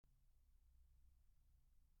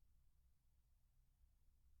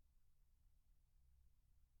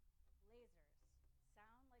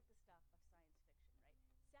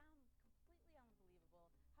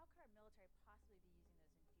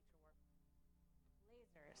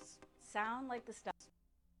sound like the stuff.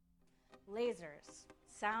 Lasers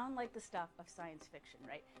sound like the stuff of science fiction,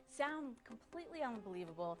 right? Sound completely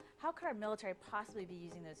unbelievable. How could our military possibly be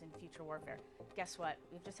using those in future warfare? Guess what?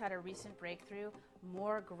 We've just had a recent breakthrough,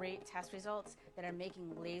 more great test results that are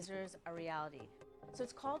making lasers a reality. So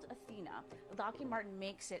it's called Athena. Lockheed Martin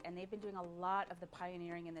makes it, and they've been doing a lot of the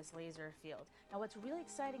pioneering in this laser field. Now, what's really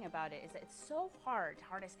exciting about it is that it's so hard to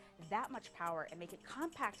harness that much power and make it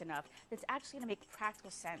compact enough that it's actually going to make practical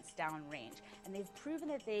sense downrange. And they've proven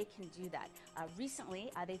that they can do that. Recently,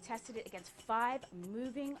 they tested it against 5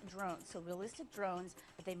 moving drones, so realistic drones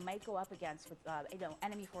that they might go up against with,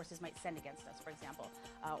 enemy forces might send against us, for example,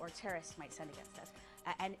 or terrorists might send against us.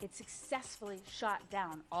 And it successfully shot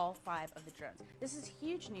down all 5 of the drones. This is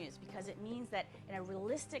huge news because it means that in a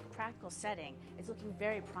realistic, practical setting, it's looking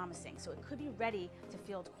very promising. So it could be ready to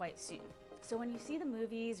field quite soon. So when you see the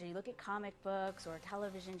movies or you look at comic books or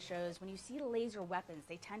television shows, when you see laser weapons,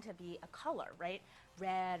 they tend to be a color, right?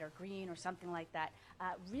 Red or green or something like that.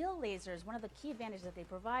 Real lasers, one of the key advantages that they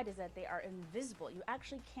provide is that they are invisible. You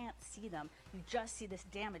actually can't see them. You just see this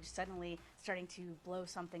damage suddenly starting to blow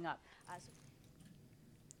something up.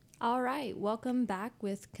 All right, welcome back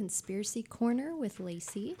with Conspiracy Corner with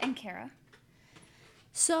Lacey and Kara.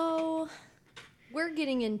 So, we're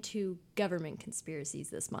getting into government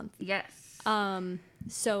conspiracies this month. Yes.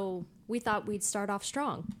 So we thought we'd start off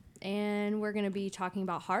strong, and we're going to be talking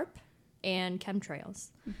about HAARP and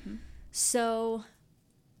chemtrails. Mm-hmm. So,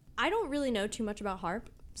 I don't really know too much about HAARP,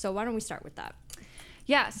 so why don't we start with that?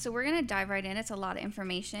 Yeah, so we're going to dive right in. It's a lot of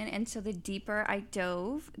information. And so the deeper I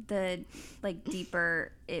dove, the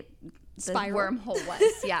deeper the wormhole was.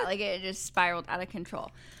 Yeah, it just spiraled out of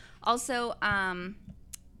control. Also,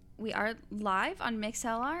 we are live on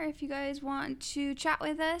MixLR if you guys want to chat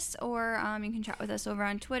with us, or you can chat with us over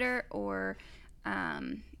on Twitter, or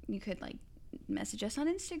you could message us on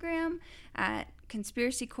Instagram at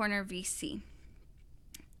Conspiracy Corner VC.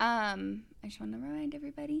 I just want to remind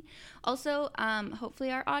everybody. Also, hopefully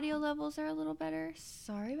our audio levels are a little better.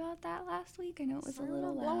 Sorry about that last week. I know it was a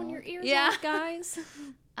little loud. Blowing your ears off, guys.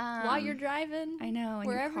 While you're driving. I know, in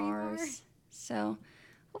wherever your cars. You are. So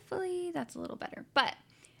hopefully that's a little better. But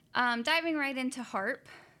diving right into HAARP.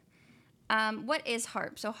 What is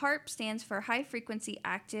HAARP? So HAARP stands for High Frequency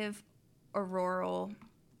Active Auroral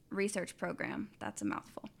Research Program. That's a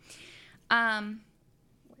mouthful. Where are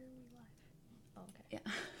we live? Oh, okay. Yeah.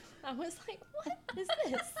 I was like, what is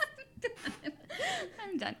this?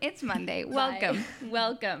 I'm done. It's Monday. Bye.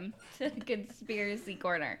 Welcome to Conspiracy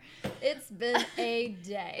Corner. It's been a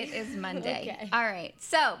day. It is Monday. Okay. All right.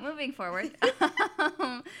 So moving forward,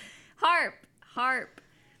 HAARP.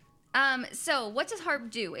 So what does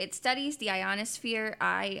HAARP do? It studies the ionosphere.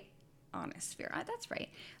 That's right.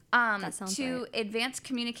 That sounds to right. advanced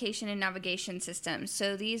communication and navigation systems.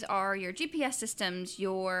 So these are your GPS systems,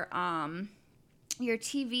 your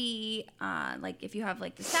TV, if you have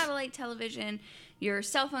the satellite television, your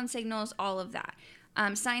cell phone signals, all of that.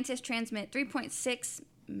 Scientists transmit 3.6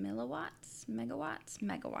 megawatts.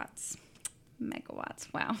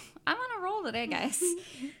 Wow. I'm on a roll today, guys.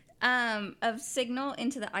 Of signal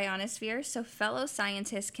into the ionosphere, so fellow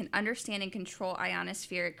scientists can understand and control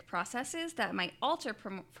ionospheric processes that might alter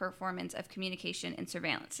performance of communication and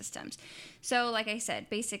surveillance systems. So, like I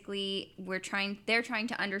said, basically, they're trying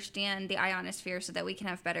to understand the ionosphere so that we can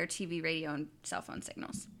have better TV, radio, and cell phone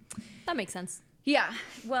signals. That makes sense. Yeah.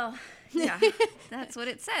 Well, yeah, that's what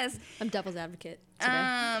it says. I'm devil's advocate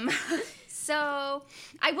today. So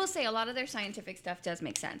I will say a lot of their scientific stuff does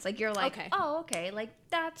make sense. You're like, okay. Oh, okay,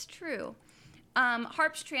 that's true.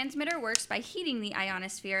 HAARP's transmitter works by heating the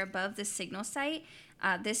ionosphere above the signal site.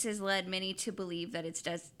 This has led many to believe that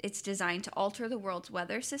it's designed to alter the world's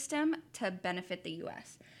weather system to benefit the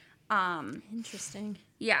U.S. Interesting.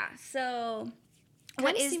 Yeah, so...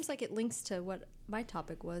 It seems like it links to what my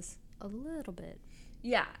topic was a little bit.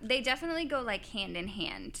 Yeah, they definitely go hand in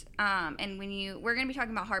hand. And we're going to be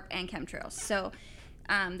talking about HAARP and chemtrails. So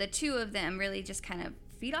the two of them really just kind of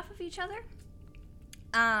feed off of each other.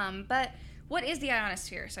 But what is the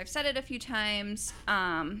ionosphere? So I've said it a few times.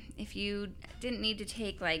 If you didn't need to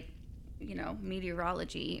take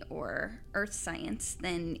meteorology or earth science,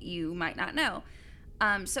 then you might not know.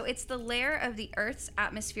 So it's the layer of the Earth's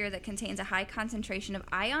atmosphere that contains a high concentration of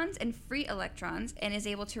ions and free electrons and is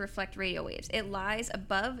able to reflect radio waves. It lies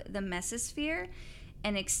above the mesosphere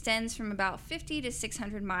and extends from about 50 to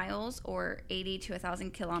 600 miles or 80 to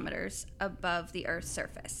 1,000 kilometers above the Earth's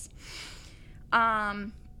surface.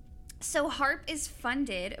 So HAARP is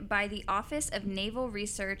funded by the Office of Naval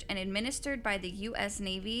Research and administered by the U.S.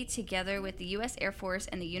 Navy together with the U.S. Air Force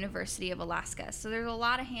and the University of Alaska. So there's a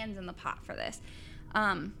lot of hands in the pot for this.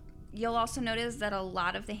 You'll also notice that a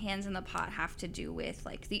lot of the hands in the pot have to do with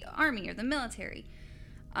like the Army or the military.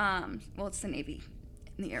 Well, it's the Navy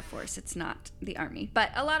and the Air Force. It's not the Army.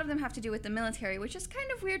 But a lot of them have to do with the military, which is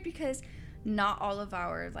kind of weird because not all of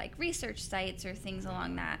our like research sites or things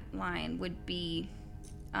along that line would be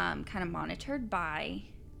kind of monitored by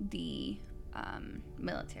the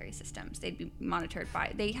military systems. They'd be monitored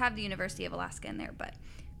by, they have the University of Alaska in there, but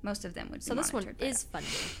most of them would be monitored. So this one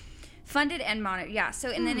is funded and monitored, yeah. So,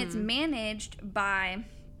 and then it's managed by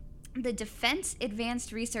the Defense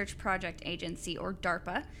Advanced Research Project Agency, or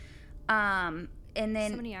DARPA. And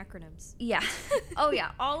then so many acronyms. Yeah. Oh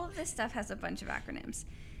yeah, all of this stuff has a bunch of acronyms.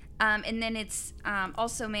 And then it's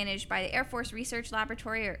also managed by the Air Force Research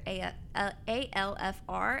Laboratory, or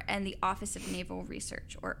ALFR, and the Office of Naval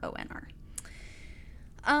Research, or ONR.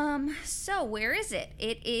 So where is it?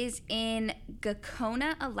 It is in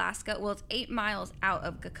Gakona, Alaska. Well, it's 8 miles out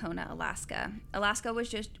of Gakona, Alaska. Alaska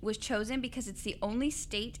was chosen because it's the only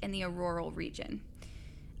state in the auroral region.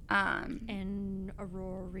 And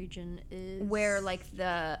auroral region is where like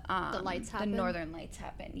the lights happen? The northern lights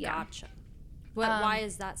happen. Yeah. Gotcha. Why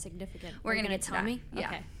is that significant? We're gonna get to tell that. me. Yeah.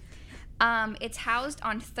 Okay. It's housed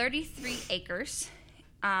on 33 acres.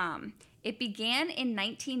 It began in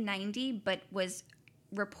 1990, but was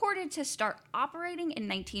reported to start operating in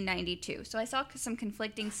 1992. So I saw some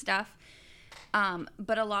conflicting stuff,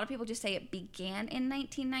 but a lot of people just say it began in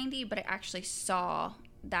 1990, but I actually saw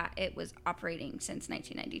that it was operating since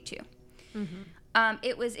 1992. Mm-hmm.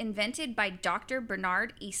 It was invented by Dr.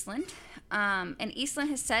 Bernard Eastland, and Eastland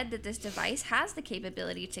has said that this device has the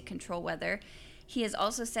capability to control weather. He has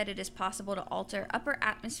also said it is possible to alter upper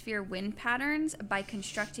atmosphere wind patterns by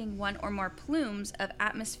constructing one or more plumes of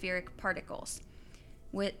atmospheric particles,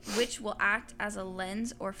 which will act as a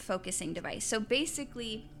lens or focusing device. So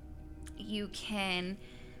basically, you can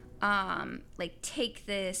like take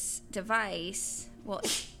this device. Well,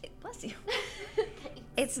 bless you.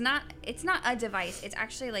 It's not a device. It's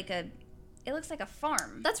actually like it looks like a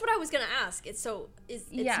farm. That's what I was gonna ask. It's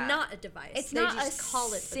not a device. It's they not just a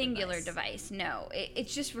call it singular device. No,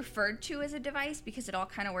 it's just referred to as a device because it all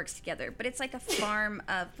kind of works together. But it's like a farm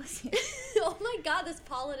of. Oh my God, this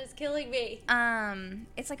pollen is killing me.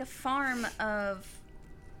 It's like a farm of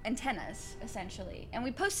antennas essentially, and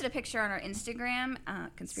we posted a picture on our Instagram,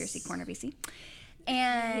 Conspiracy Corner BC.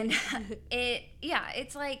 And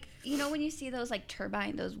it's like, you know, when you see those like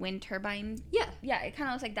those wind turbines. Yeah, it kind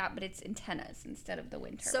of looks like that, but it's antennas instead of the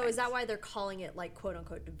wind turbines. So is that why they're calling it like quote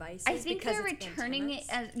unquote devices? I think they're returning it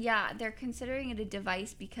as, they're considering it a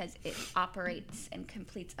device because it operates and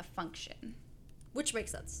completes a function. Which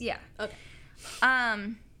makes sense. Yeah. Okay.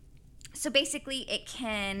 So basically it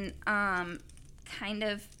can kind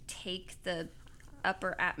of take the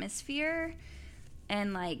upper atmosphere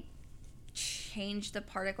and like change the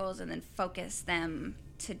particles and then focus them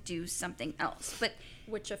to do something else, but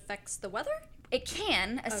which affects the weather. It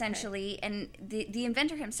can essentially, okay. And the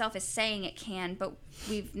inventor himself is saying it can, but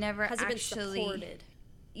we've never been supported.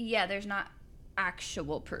 Yeah, there's not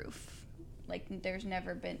actual proof. Like there's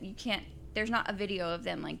never been. There's not a video of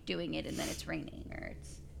them like doing it and then it's raining or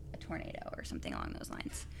it's a tornado or something along those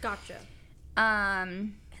lines. Gotcha.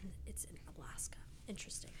 And it's in Alaska.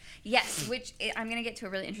 Interesting. Yes, which I'm going to get to a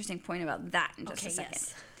really interesting point about that in just a second.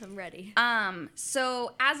 Yes. I'm ready.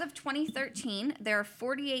 So as of 2013, there are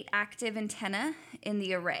 48 active antennae in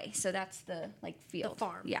the array. So that's the like field. The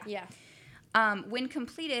farm. Yeah. When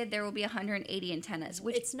completed, there will be 180 antennas,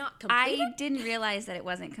 which it's not completed? I didn't realize that it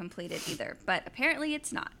wasn't completed either, but apparently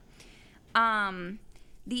it's not.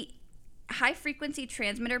 The high-frequency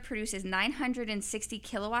transmitter produces 960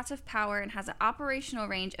 kilowatts of power and has an operational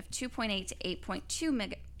range of 2.8 to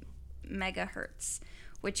 8.2 megahertz,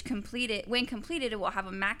 which when completed, it will have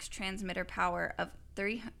a max transmitter power of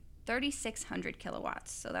 3,600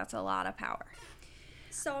 kilowatts. So that's a lot of power.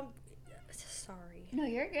 So, sorry. No,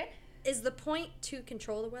 you're good. Is the point to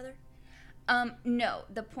control the weather? No,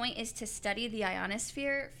 the point is to study the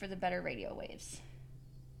ionosphere for the better radio waves.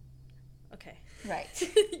 Okay. Right.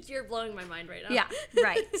 You're blowing my mind right now. Yeah,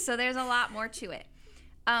 right. So there's a lot more to it.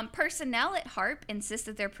 Personnel at HAARP insist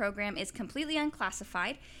that their program is completely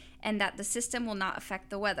unclassified and that the system will not affect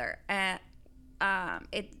the weather.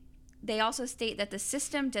 They also state that the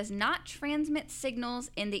system does not transmit signals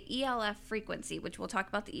in the ELF frequency, which we'll talk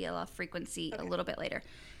about the ELF frequency a little bit later.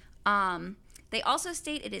 They also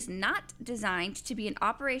state it is not designed to be an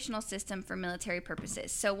operational system for military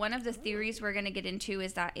purposes. So one of the theories we're going to get into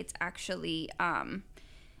is that it's actually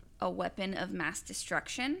a weapon of mass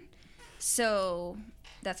destruction. So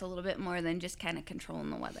that's a little bit more than just kind of controlling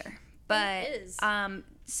the weather. But it is.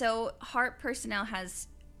 So HAARP personnel has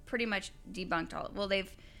pretty much debunked all. Well,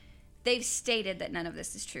 they've stated that none of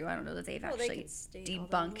this is true. I don't know that they've actually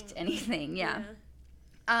debunked anything. Yeah.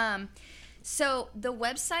 So the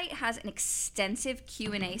website has an extensive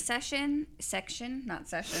Q&A section.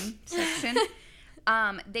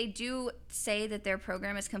 They do say that their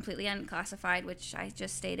program is completely unclassified, which I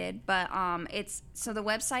just stated, but so the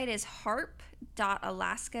website is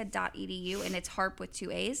harp.alaska.edu, and it's HAARP with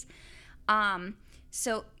 2 A's.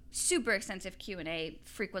 So super extensive Q&A,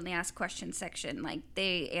 frequently asked questions section. Like,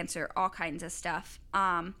 they answer all kinds of stuff.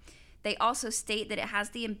 They also state that it has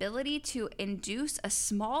the ability to induce a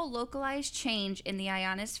small localized change in the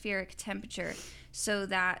ionospheric temperature so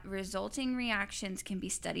that resulting reactions can be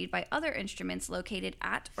studied by other instruments located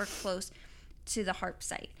at or close to the HAARP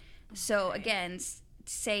site. Okay. So again,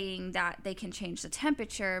 saying that they can change the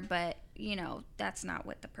temperature, but that's not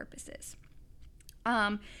what the purpose is.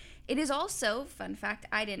 It is also, fun fact,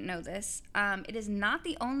 I didn't know this, it is not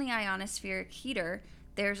the only ionospheric heater.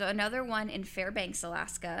 There's another one in Fairbanks,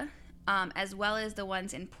 Alaska, as well as the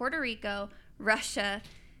ones in Puerto Rico, Russia,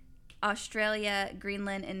 Australia,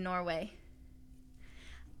 Greenland, and Norway.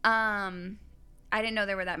 I didn't know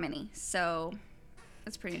there were that many, so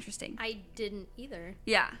that's pretty interesting. I didn't either.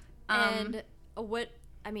 Yeah. I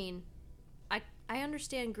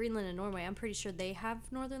understand Greenland and Norway. I'm pretty sure they have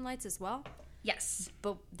northern lights as well. Yes.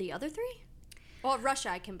 But the other 3? Well, Russia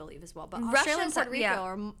I can believe as well, but Russia Australia and Puerto Rico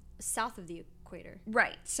are south of the equator.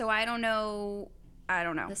 Right. So I don't know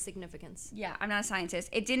the significance. Yeah, I'm not a scientist.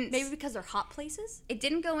 It didn't. Maybe because they're hot places? It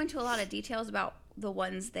didn't go into a lot of details about the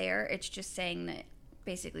ones there. It's just saying that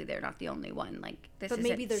basically they're not the only one. Like, this but is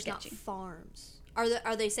maybe there's sketching. Not farms.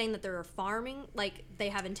 Are they saying that they're farming? Like, they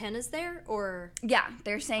have antennas there, or? Yeah,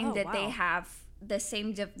 they're saying that they have the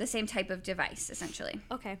same type of device, essentially.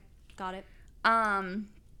 Okay, got it.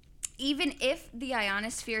 Even if the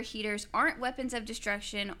ionosphere heaters aren't weapons of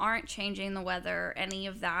destruction, aren't changing the weather, any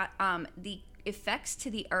of that, the effects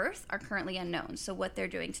to the Earth are currently unknown. So what they're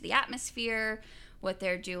doing to the atmosphere, what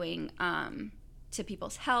they're doing to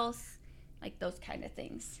people's health, like those kind of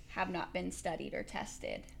things, have not been studied or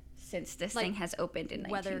tested since this thing has opened in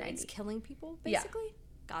 1990. Whether it's killing people, basically?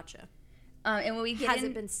 Yeah. Gotcha. And when we get Has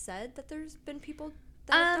it been said that there's been people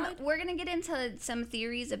that have died? We're going to get into some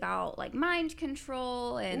theories about, like, mind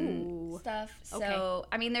control and stuff. So, okay.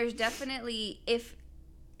 I mean, there's definitely, if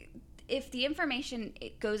the information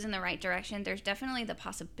goes in the right direction, there's definitely the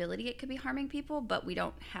possibility it could be harming people, but we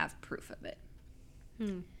don't have proof of it.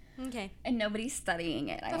 Okay. And nobody's studying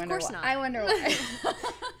it. Of course not. I wonder why.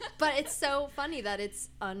 But it's so funny that it's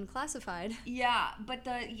unclassified. Yeah,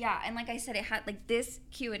 and like I said, it had, like, this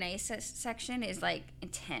Q&A section is, like,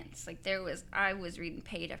 intense. Like, I was reading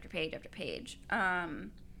page after page after page.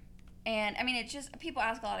 And, I mean, it's just, people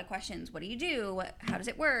ask a lot of questions. What do you do? How does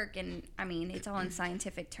it work? And, I mean, it's all in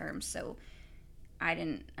scientific terms, so I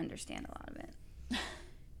didn't understand a lot of it.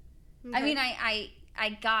 Okay. I mean, I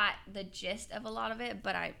got the gist of a lot of it,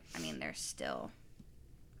 but I mean, there's still...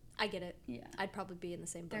 I get it. Yeah. I'd probably be in the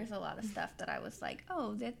same boat. There's a lot of stuff that I was like,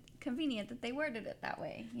 oh, that's convenient that they worded it that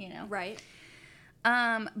way, Right.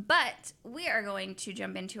 But we are going to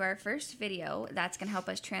jump into our first video that's going to help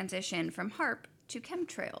us transition from HAARP to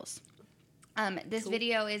chemtrails. This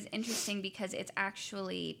video is interesting because it's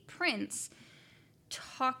actually Prince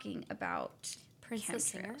talking about Prince the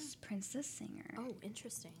singer? Prince the singer. Oh,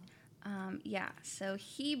 interesting. Yeah, so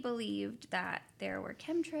he believed that there were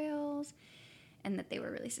chemtrails and that they were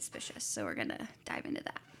really suspicious. So we're going to dive into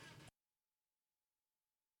that.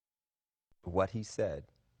 What he said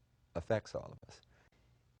affects all of us.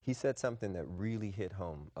 He said something that really hit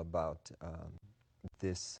home about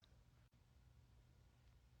this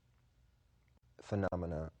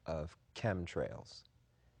phenomena of chemtrails.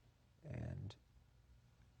 And,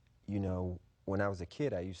 when I was a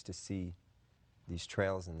kid, I used to see these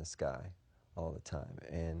trails in the sky all the time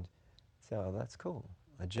and say, oh, that's cool.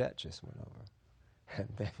 A jet just went over. And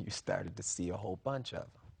then you started to see a whole bunch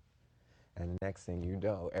of them. And the next thing you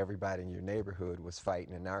know, everybody in your neighborhood was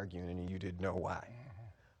fighting and arguing and you didn't know why.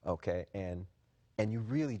 Okay? And you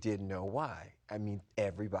really didn't know why. I mean,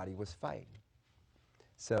 everybody was fighting.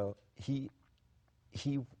 So he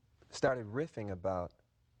started riffing about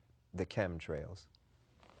the chemtrails.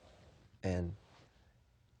 And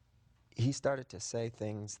he started to say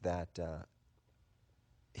things that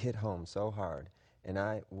hit home so hard. And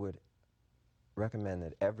I would recommend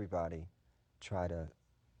that everybody try to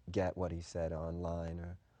get what he said online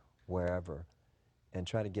or wherever and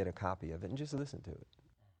try to get a copy of it and just listen to it.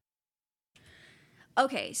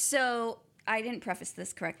 Okay, so I didn't preface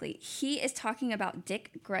this correctly. He is talking about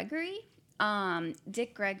Dick Gregory.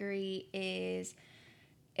 Dick Gregory is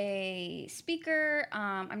a speaker.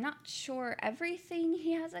 I'm not sure everything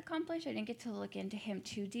he has accomplished. I didn't get to look into him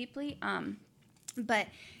too deeply. But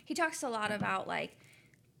he talks a lot about like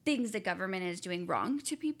things the government is doing wrong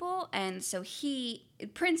to people. And so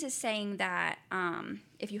Prince is saying that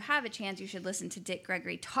if you have a chance, you should listen to Dick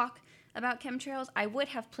Gregory talk about chemtrails. I would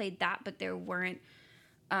have played that, but there weren't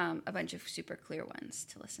a bunch of super clear ones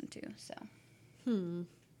to listen to. So.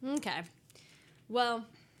 Okay. Well,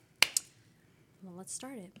 let's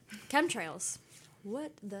start it. Chemtrails.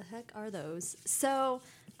 What the heck are those? So,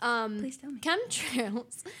 Please tell me.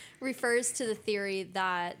 Chemtrails refers to the theory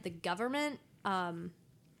that the government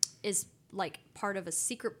is like part of a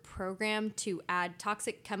secret program to add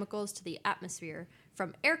toxic chemicals to the atmosphere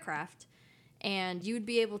from aircraft, and you would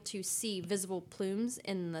be able to see visible plumes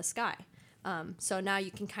in the sky. So now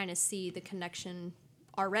you can kind of see the connection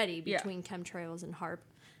already between chemtrails and HAARP.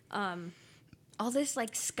 All this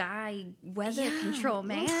like sky weather control,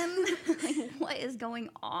 man. Like, what is going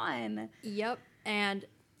on? Yep. And,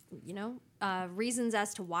 reasons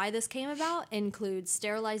as to why this came about include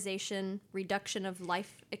sterilization, reduction of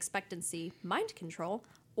life expectancy, mind control,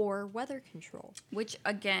 or weather control. Which,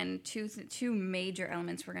 again, two major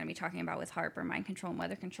elements we're going to be talking about with HAARP are mind control and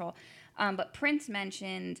weather control. But Prince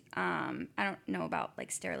mentioned, I don't know about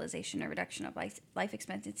like sterilization or reduction of life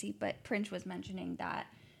expectancy, but Prince was mentioning that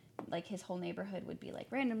like his whole neighborhood would be like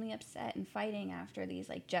randomly upset and fighting after these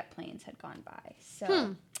like jet planes had gone by.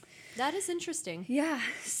 So that is interesting. Yeah,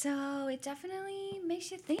 so it definitely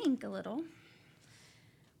makes you think a little.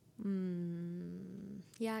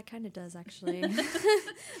 Yeah, it kind of does actually.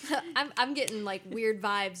 I'm getting like weird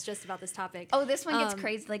vibes just about this topic. Oh, this one gets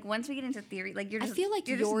crazy. Like once we get into theory, like I feel like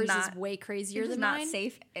yours is way crazier than mine. Not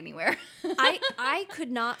safe anywhere. I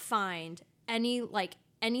could not find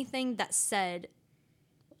anything that said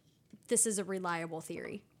this is a reliable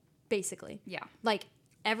theory, basically. Yeah. Like,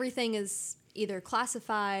 everything is either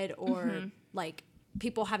classified or, like,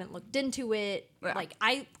 people haven't looked into it. Yeah. Like,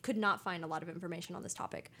 I could not find a lot of information on this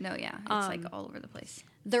topic. No, yeah. It's, like, all over the place.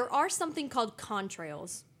 There are something called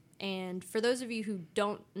contrails. And for those of you who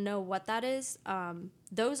don't know what that is,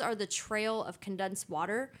 those are the trail of condensed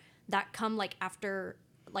water that come, like, after,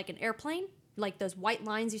 like, an airplane. Like, those white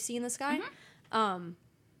lines you see in the sky.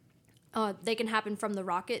 They can happen from the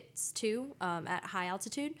rockets, too, at high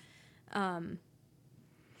altitude.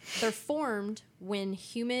 They're formed when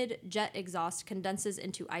humid jet exhaust condenses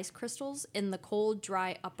into ice crystals in the cold,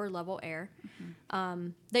 dry, upper-level air.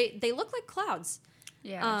 They look like clouds.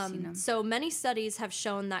 Yeah, I've seen them. So many studies have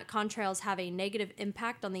shown that contrails have a negative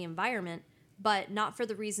impact on the environment, but not for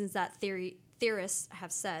the reasons that theorists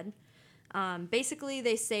have said. Basically,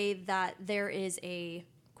 they say that there is a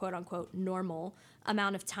quote-unquote normal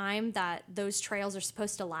amount of time that those trails are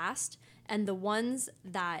supposed to last, and the ones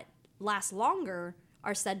that last longer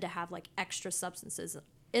are said to have like extra substances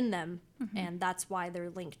in them, and that's why they're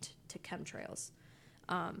linked to chemtrails.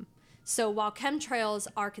 So while chemtrails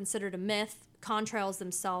are considered a myth, contrails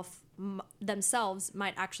themselves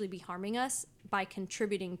might actually be harming us by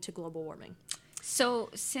contributing to global warming. So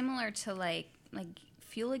similar to like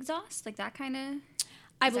fuel exhaust, like that kind of.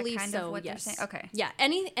 I believe so. Yes. Okay. Yeah.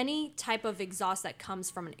 Any type of exhaust that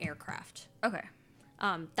comes from an aircraft. Okay.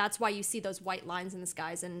 That's why you see those white lines in the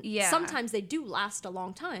skies, and sometimes they do last a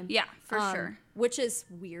long time. Yeah, for sure. Which is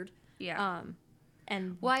weird. Yeah.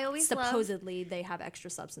 And I always supposedly they have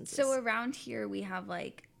extra substances. So around here we have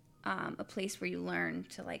like a place where you learn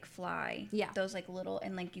to like fly. Yeah. Those like little,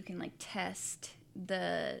 and like you can like test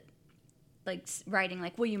the like writing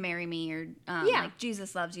like "Will you marry me?" or like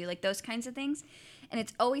 "Jesus loves you," like those kinds of things. And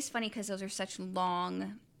it's always funny because those are such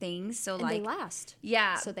long things. So and like they last.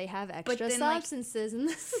 Yeah. So they have extra then, substances.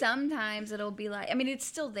 Like, sometimes it'll be like, I mean, it's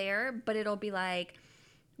still there, but it'll be like,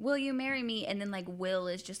 "Will you marry me?" And then like "will"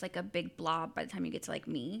 is just like a big blob by the time you get to like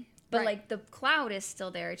 "me." But like the cloud is still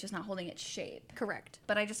there. It's just not holding its shape. Correct.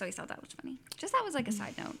 But I just always thought that was funny. Just that was like a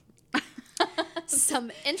side note.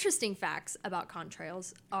 Some interesting facts about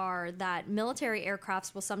contrails are that military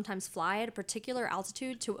aircrafts will sometimes fly at a particular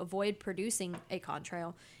altitude to avoid producing a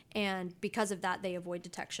contrail, and because of that, they avoid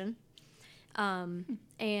detection.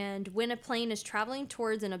 And when a plane is traveling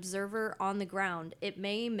towards an observer on the ground, it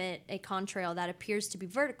may emit a contrail that appears to be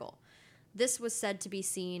vertical. This was said to be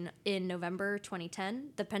seen in November 2010.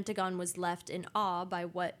 The Pentagon was left in awe by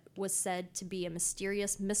what was said to be a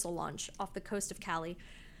mysterious missile launch off the coast of Cali,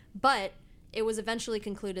 but it was eventually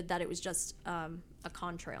concluded that it was just a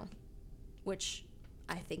contrail, which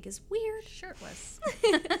I think is weird. Sure it was.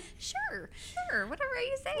 Sure, whatever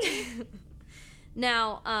you say.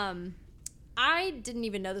 Now, I didn't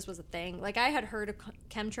even know this was a thing. Like, I had heard of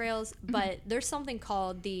chemtrails, but there's something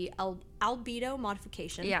called the albedo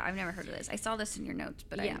modification. Yeah, I've never heard of this. I saw this in your notes,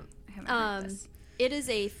 but I haven't heard of this. It is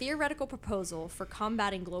a theoretical proposal for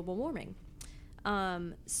combating global warming.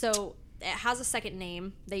 So it has a second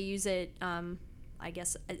name. They use it, I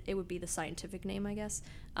guess it would be the scientific name, I guess.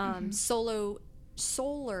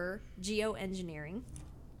 Solar geoengineering.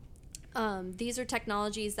 These are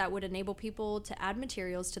technologies that would enable people to add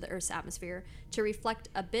materials to the Earth's atmosphere to reflect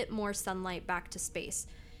a bit more sunlight back to space,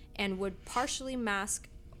 and would partially mask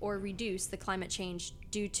or reduce the climate change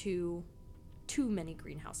due to too many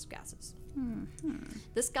greenhouse gases.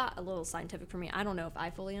 This got a little scientific for me. I don't know if I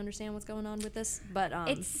fully understand what's going on with this, but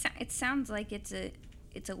it sounds like it's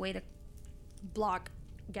a way to block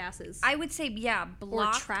gases. I would say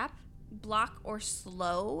or trap, block or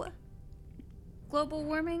slow global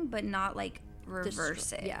warming, but not like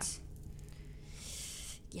reverse it.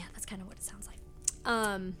 Yeah, that's kind of what it sounds like.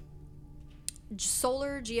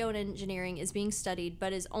 Solar geoengineering is being studied,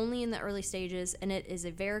 but is only in the early stages, and it is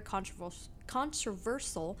a very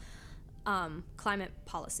controversial climate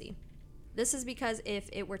policy. This is because if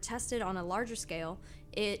it were tested on a larger scale,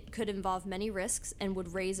 it could involve many risks and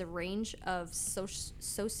would raise a range of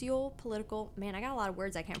socio-political, man, I got a lot of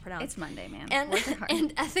words I can't pronounce. It's Monday, man.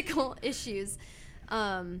 And ethical issues.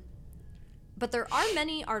 But there are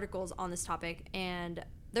many articles on this topic, and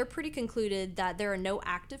they're pretty concluded that there are no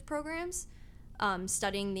active programs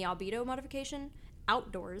studying the albedo modification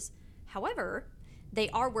outdoors. However, they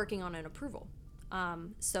are working on an approval.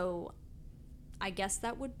 So I guess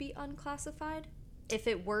that would be unclassified if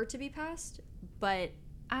it were to be passed, but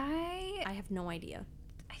I have no idea.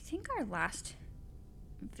 I think our last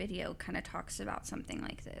video kind of talks about something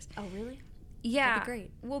like this. Oh, really? Yeah. That'd be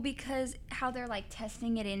great. Well, because how they're like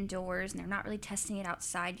testing it indoors and they're not really testing it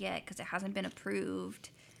outside yet because it hasn't been approved.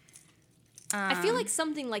 I feel like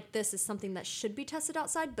something like this is something that should be tested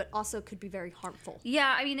outside, but also could be very harmful.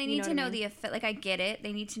 Yeah, I mean, they need to know the effect. Like, I get it.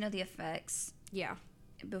 They need to know the effects. Yeah.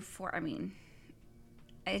 Before, I mean,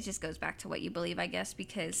 it just goes back to what you believe, I guess,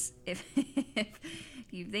 because if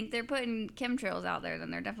you think they're putting chemtrails out there,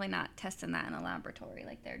 then they're definitely not testing that in a laboratory.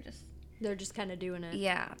 Like, they're just kind of doing it.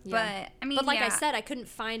 Yeah. But, I mean, I said, I couldn't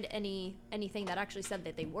find anything that actually said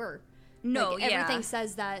that they were. No, like, everything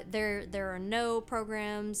says that there are no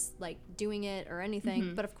programs like doing it or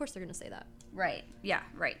anything, but of course they're going to say that. Right. Yeah,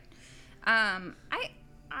 right.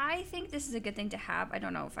 I think this is a good thing to have. I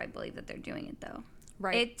don't know if I believe that they're doing it though.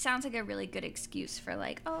 Right. It sounds like a really good excuse for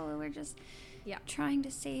like, oh, we're just trying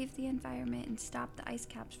to save the environment and stop the ice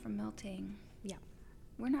caps from melting. Yeah.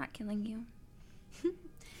 We're not killing you.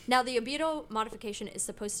 Now, the albedo modification is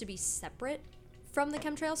supposed to be separate from the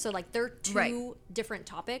chemtrails, so like they're two different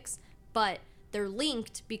topics, but they're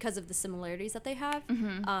linked because of the similarities that they have.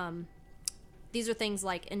 These are things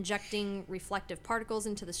like injecting reflective particles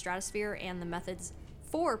into the stratosphere and the methods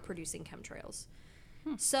for producing chemtrails.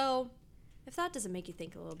 So, if that doesn't make you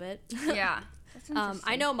think a little bit. Yeah. That's interesting.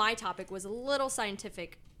 I know my topic was a little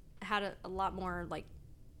scientific, had a lot more like,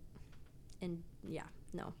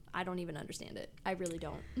 no, I don't even understand it. I really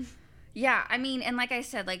don't. Yeah, I mean, and like I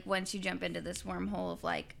said, like once you jump into this wormhole of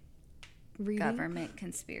like government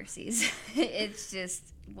conspiracies, it's just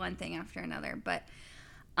one thing after another. But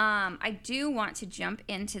I do want to jump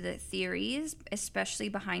into the theories, especially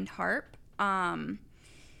behind HAARP.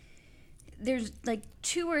 There's like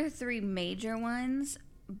 2 or 3 major ones,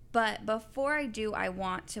 but before I do,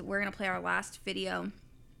 we're going to play our last video.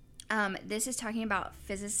 This is talking about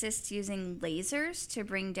physicists using lasers to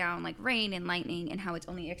bring down like rain and lightning, and how it's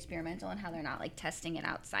only experimental and how they're not like testing it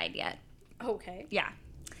outside yet. Okay. Yeah.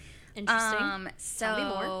 Interesting. Tell me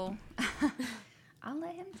more. I'll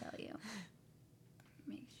let him tell you.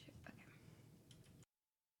 Make sure. Okay.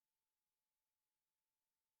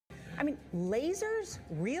 I mean, lasers?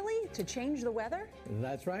 Really? To change the weather?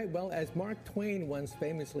 That's right. Well, as Mark Twain once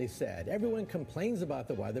famously said, everyone complains about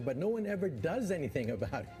the weather, but no one ever does anything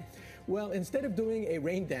about it. Well, instead of doing a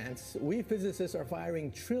rain dance, we physicists are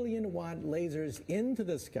firing trillion-watt lasers into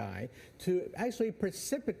the sky to actually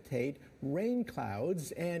precipitate rain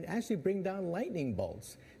clouds and actually bring down lightning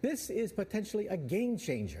bolts. This is potentially a game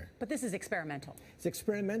changer. But this is experimental. It's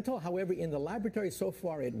experimental. However, in the laboratory so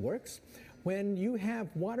far it works. When you have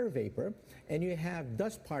water vapor and you have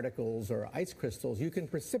dust particles or ice crystals, you can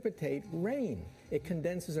precipitate rain. It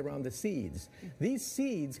condenses around the seeds. These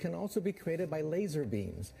seeds can also be created by laser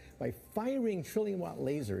beams. By firing trillion-watt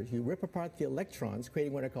lasers, you rip apart the electrons,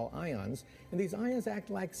 creating what are called ions, and these ions act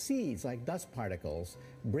like seeds, like dust particles,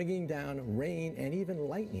 bringing down rain and even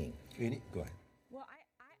lightning. Go ahead.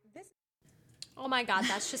 Well, Oh my God,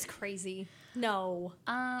 that's just crazy. No.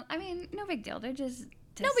 I mean, no big deal. They're just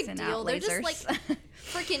No big testing deal. out They're lasers. just like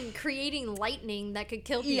freaking creating lightning that could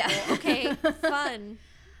kill people. Yeah. Okay, fun.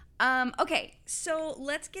 Okay, so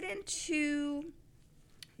let's get into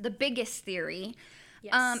the biggest theory.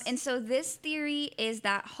 Yes. And so this theory is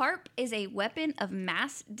that HAARP is a weapon of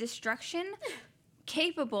mass destruction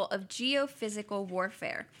capable of geophysical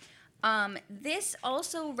warfare. This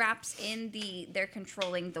also wraps in they're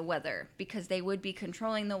controlling the weather, because they would be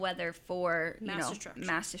controlling the weather for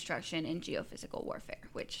mass destruction and geophysical warfare,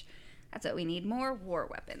 which that's what we need, more war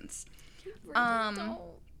weapons. Don't. I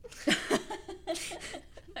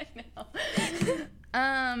know.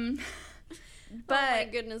 But oh my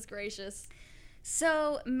goodness gracious.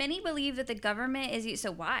 So many believe that the government is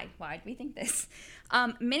so why do we think this?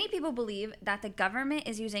 Many people believe that the government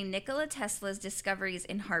is using Nikola Tesla's discoveries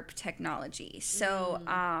in HAARP technology. So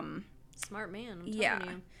Smart man, I'm telling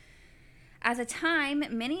you. At the time,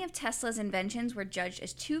 many of Tesla's inventions were judged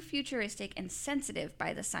as too futuristic and sensitive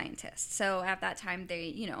by the scientists. So at that time,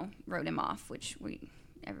 they, wrote him off, which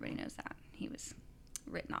everybody knows that. He was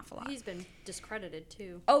written off a lot. He's been discredited,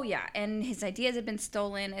 too. Oh, yeah, and his ideas have been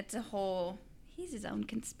stolen. It's a whole... He's his own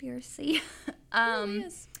conspiracy. He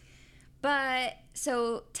is. But,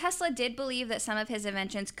 so, Tesla did believe that some of his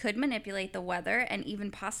inventions could manipulate the weather and even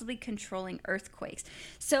possibly controlling earthquakes.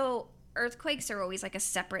 So... earthquakes are always like a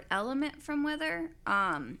separate element from weather,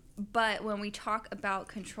 but when we talk about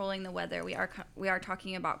controlling the weather, we are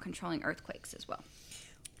talking about controlling earthquakes as well.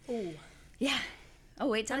 Oh, yeah. Oh,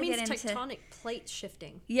 wait till I get into tectonic plate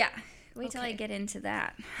shifting. Yeah, wait till I get into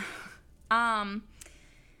that.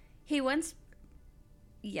 He once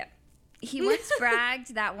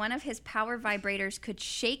bragged that one of his power vibrators could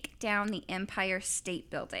shake down the Empire State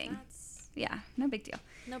Building. Yeah, no big deal.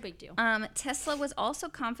 No big deal. Tesla was also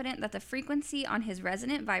confident that the frequency on his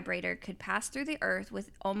resonant vibrator could pass through the earth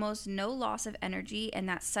with almost no loss of energy, and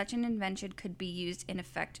that such an invention could be used in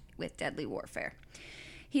effect with deadly warfare.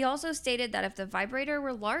 He also stated that if the vibrator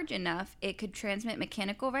were large enough, it could transmit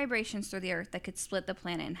mechanical vibrations through the earth that could split the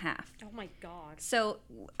planet in half. Oh my God. So,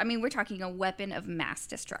 I mean, we're talking a weapon of mass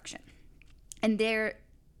destruction. And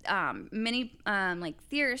many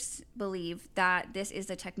theorists believe that this is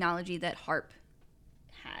the technology that HAARP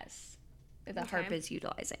has, that HAARP is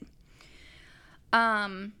utilizing.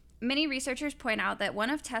 Many researchers point out that one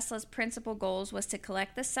of Tesla's principal goals was to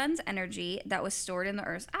collect the sun's energy that was stored in the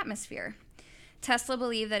Earth's atmosphere. Tesla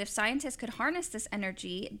believed that if scientists could harness this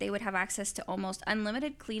energy, they would have access to almost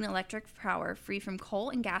unlimited clean electric power free from coal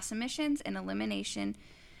and gas emissions and elimination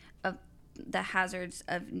of the hazards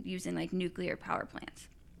of using like nuclear power plants.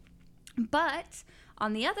 But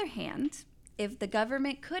on the other hand, if the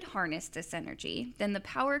government could harness this energy, then the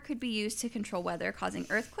power could be used to control weather, causing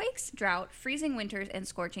earthquakes, drought, freezing winters, and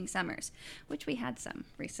scorching summers, which we had some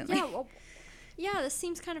recently. Yeah, this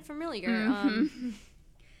seems kind of familiar. Mm-hmm.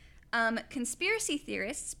 Conspiracy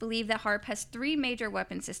theorists believe that HAARP has three major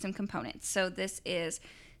weapon system components. So this is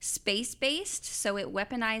space-based, so it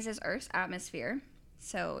weaponizes Earth's atmosphere,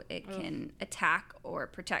 so it can attack or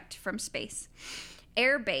protect from space.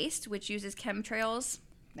 Air-based, which uses chemtrails,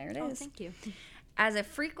 there it is. Oh, thank you. As a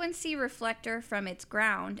frequency reflector from its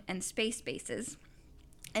ground and space bases.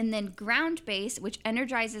 And then ground-based, which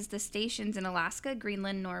energizes the stations in Alaska,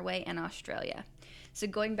 Greenland, Norway, and Australia. So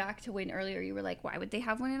going back to when earlier you were like, why would they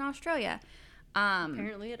have one in Australia?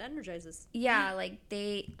 Apparently it energizes. Yeah, like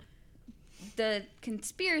the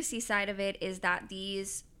conspiracy side of it is that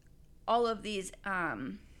all of these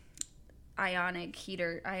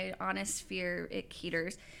ionospheric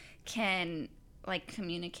heaters can like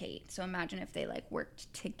communicate. So imagine if they like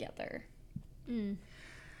worked together.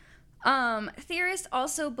 Theorists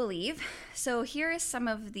also believe, so here is some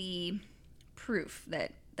of the proof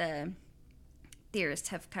that the theorists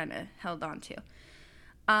have kind of held on to.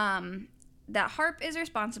 That HAARP is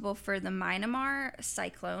responsible for the Myanmar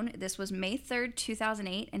cyclone. This was May 3rd,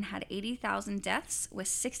 2008, and had 80,000 deaths, with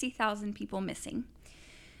 60,000 people missing.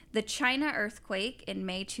 The China earthquake in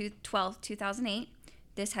May 12th, 2008.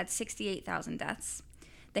 This had 68,000 deaths.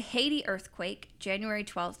 The Haiti earthquake, January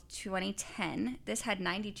 12th, 2010. This had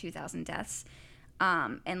 92,000 deaths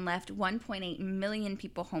and left 1.8 million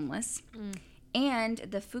people homeless. And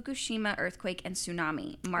the Fukushima earthquake and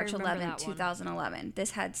tsunami, March 11th, 2011.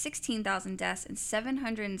 This had 16,000 deaths and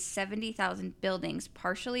 770,000 buildings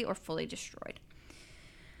partially or fully destroyed.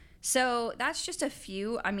 So that's just a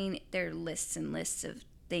few. I mean, there are lists and lists of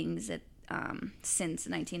things that since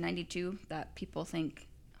 1992 that people think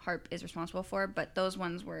HAARP is responsible for, but those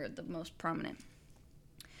ones were the most prominent.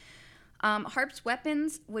 HAARP's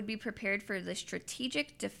weapons would be prepared for the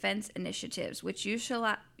Strategic Defense Initiatives, which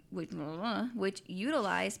which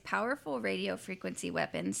utilize powerful radio frequency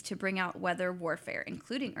weapons to bring out weather warfare,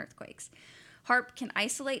 including earthquakes. HAARP can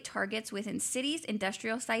isolate targets within cities,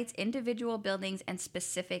 industrial sites, individual buildings, and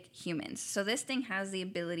specific humans. So this thing has the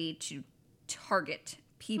ability to target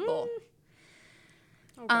people.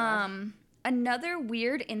 Another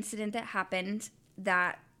weird incident that happened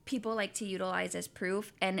that people like to utilize as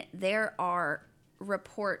proof, and there are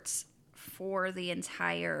reports for the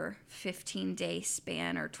entire 15-day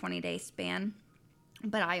span or 20-day span,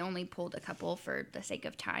 but I only pulled a couple for the sake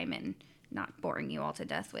of time and not boring you all to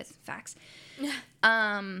death with facts.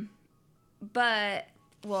 But,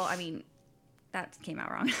 well, I mean, that came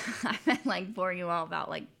out wrong. I meant like boring you all about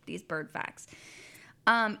like these bird facts.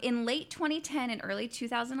 In late 2010 and early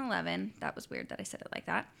 2011, that was weird that I said it like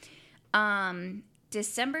that.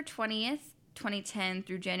 December 20th, 2010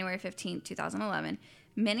 through January 15th, 2011,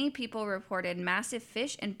 many people reported massive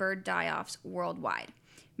fish and bird die-offs worldwide.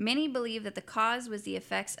 Many believe that the cause was the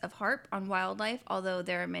effects of HAARP on wildlife, although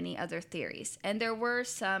there are many other theories. And there were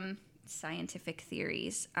some scientific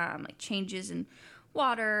theories, like changes in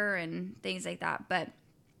water and things like that. But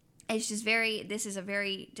it's just this is a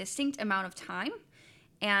very distinct amount of time,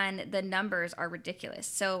 and the numbers are ridiculous.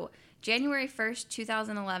 So January 1st,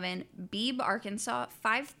 2011, Beebe, Arkansas,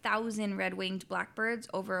 5,000 red-winged blackbirds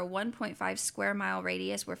over a 1.5 square mile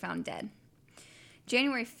radius were found dead.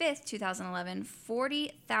 January 5th, 2011,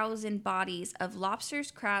 40,000 bodies of lobsters,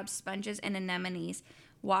 crabs, sponges, and anemones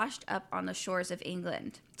washed up on the shores of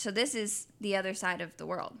England. So this is the other side of the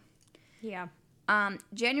world. Yeah.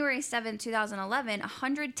 January 7th, 2011,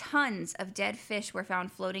 100 tons of dead fish were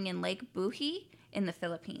found floating in Lake Buhi in the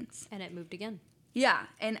Philippines. And it moved again. Yeah,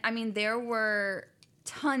 and I mean, there were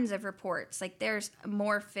tons of reports. Like, there's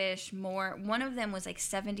more fish, one of them was like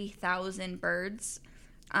 70,000 birds.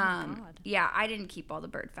 God. Yeah, I didn't keep all the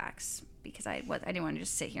bird facts because I didn't want to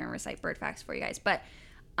just sit here and recite bird facts for you guys. But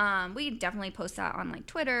we could definitely post that on like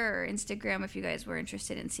Twitter or Instagram if you guys were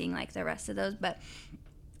interested in seeing like the rest of those. But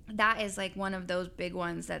that is like one of those big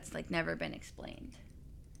ones that's like never been explained.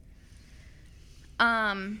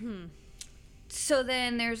 So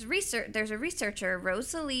then there's a researcher,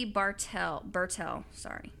 Rosalie Bertel,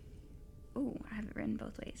 sorry. Ooh, I have it written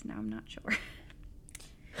both ways. Now I'm not sure.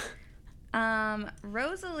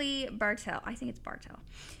 Rosalie Bertel, I think it's Bartel,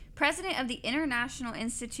 president of the International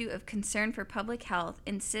Institute of Concern for Public Health,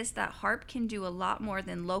 insists that HAARP can do a lot more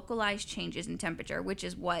than localized changes in temperature, which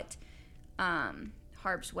is what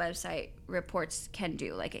HAARP's website reports can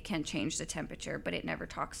do. Like, it can change the temperature, but it never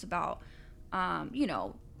talks about,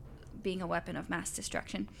 being a weapon of mass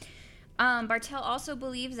destruction. Bartel also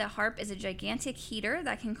believes that HAARP is a gigantic heater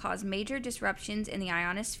that can cause major disruptions in the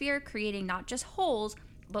ionosphere, creating not just holes,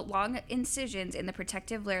 but long incisions in the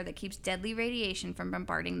protective layer that keeps deadly radiation from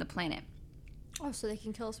bombarding the planet. Oh, so they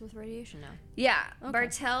can kill us with radiation now. Yeah. Okay.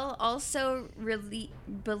 Bartel also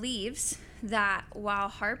believes that while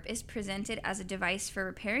HAARP is presented as a device for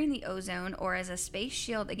repairing the ozone or as a space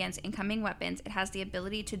shield against incoming weapons, it has the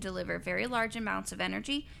ability to deliver very large amounts of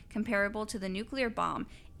energy comparable to the nuclear bomb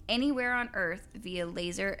anywhere on Earth via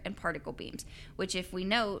laser and particle beams, which, if we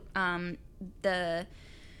note, the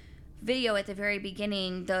video at the very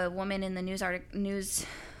beginning, the woman in the news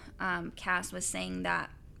cast was saying that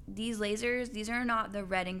these lasers, these are not the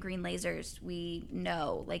red and green lasers we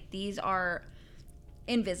know. Like, these are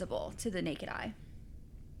invisible to the naked eye.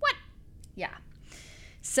 What? Yeah.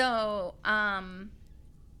 So, Bertel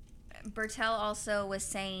also was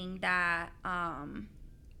saying that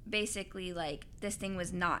basically, like, this thing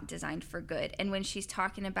was not designed for good. And when she's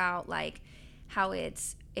talking about, like, how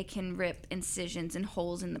it can rip incisions and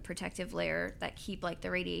holes in the protective layer that keep, like,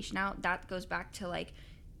 the radiation out, that goes back to, like,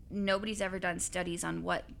 nobody's ever done studies on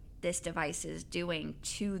what this device is doing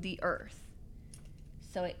to the Earth.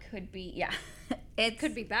 So it could be, yeah. It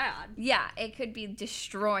could be bad. Yeah, it could be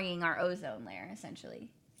destroying our ozone layer,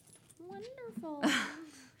 essentially. Wonderful.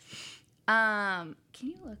 Can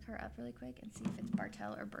you look her up really quick and see if it's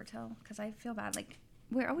Bartel or Bertel? Because I feel bad. Like,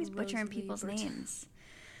 we're always butchering people's names.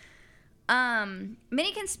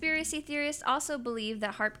 Many conspiracy theorists also believe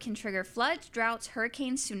that HAARP can trigger floods, droughts,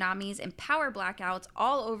 hurricanes, tsunamis, and power blackouts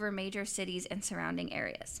all over major cities and surrounding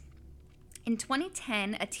areas. In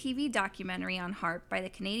 2010, a TV documentary on HAARP by the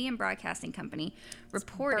Canadian Broadcasting Company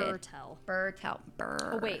reported... Bertel.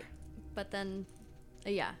 Oh, wait. But then,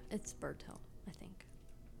 yeah, it's Bertel, I think.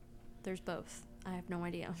 There's both. I have no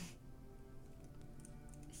idea.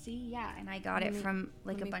 See, yeah, and I got it from,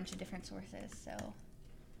 like, a bunch of different sources, so...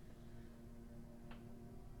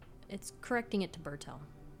 It's correcting it to Bertel.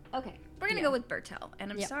 Okay, we're going to go with Bertel,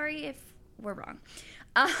 and I'm sorry if we're wrong.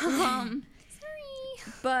 Sorry.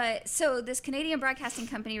 But so this Canadian broadcasting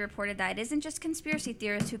company reported that it isn't just conspiracy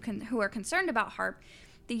theorists who are concerned about HAARP.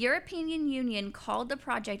 The European Union called the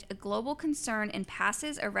project a global concern and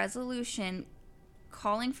passes a resolution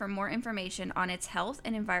calling for more information on its health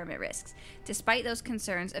and environment risks. Despite those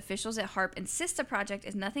concerns, officials at HAARP insist the project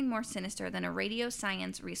is nothing more sinister than a radio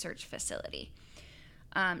science research facility.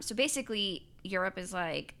 So basically, Europe is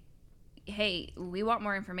like, hey, we want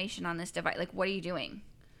more information on this device. Like, what are you doing?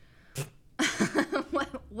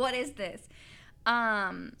 What is this?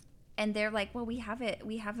 And they're like, well, we have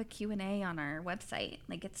a Q&A on our website.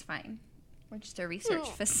 Like, it's fine. We're just a research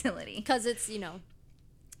facility. Because it's,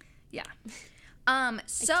 Yeah.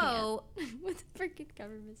 So with freaking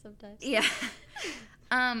government sometimes. Yeah.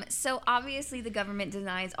 So obviously the government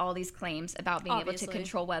denies all these claims about being able to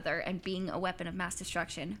control weather and being a weapon of mass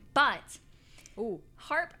destruction. But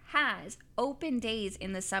HAARP has open days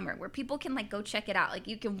in the summer where people can like go check it out. Like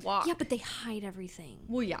you can walk. Yeah, but they hide everything.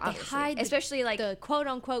 Well, yeah, they obviously. hide especially like the quote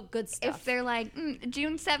unquote good stuff. If they're like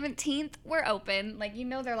June 17th, we're open. Like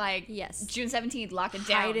they're like yes, June 17th, lock it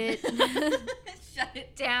down. Hide it. Shut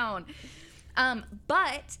it down.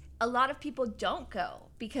 But a lot of people don't go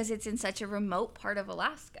because it's in such a remote part of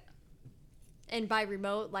Alaska. And by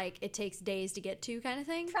remote, like it takes days to get to kind of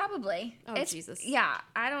thing? Probably. Oh, Jesus. Yeah.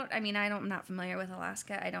 I'm not familiar with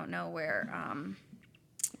Alaska. I don't know where, I'm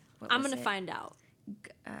going to find out.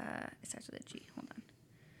 It starts with a G. Hold on.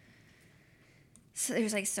 So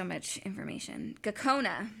there's like so much information.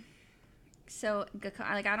 Gakona. So,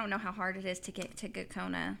 I don't know how hard it is to get to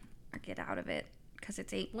Gakona or get out of it because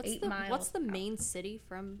it's 8 miles. What's the main city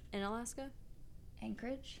in Alaska?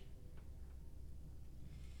 Anchorage.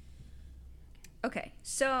 Okay,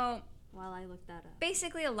 so while I look that up,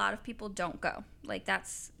 basically a lot of people don't go. Like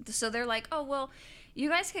so they're like, oh well, you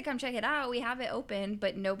guys could come check it out. We have it open,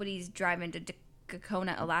 but nobody's driving to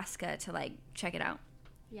Gakona, Alaska to like check it out.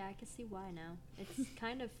 Yeah, I can see why now. It's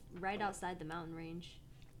kind of right outside the mountain range.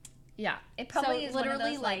 Yeah, it probably is literally one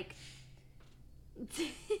of those, like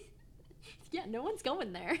yeah, no one's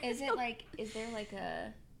going there. Is it like? Is there like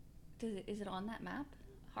a? Is it on that map?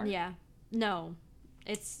 HAARP? Yeah. No.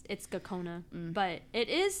 It's Gakona, but it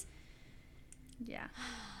is. Yeah.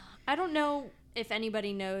 I don't know if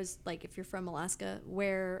anybody knows, like, if you're from Alaska,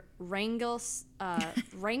 where Wrangell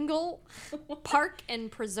Park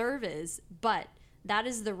and Preserve is, but that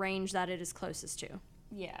is the range that it is closest to.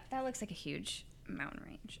 Yeah, that looks like a huge mountain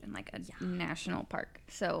range and like a national park.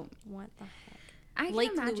 So what the heck?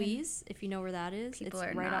 Lake Louise, if you know where that is, people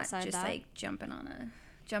it's are right not outside just that. like jumping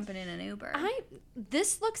in an Uber.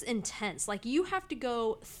 This looks intense. Like you have to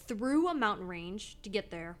go through a mountain range to get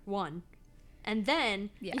there. One, and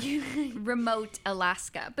then remote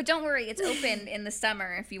Alaska. But don't worry, it's open in the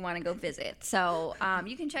summer if you want to go visit. So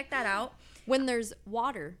you can check that out when there's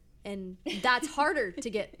water, and that's harder to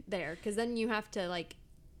get there because then you have to like.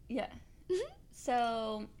 Yeah.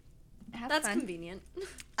 So that's fun. Convenient.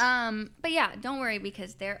 But yeah, don't worry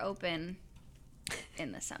because they're open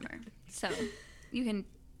in the summer, so you can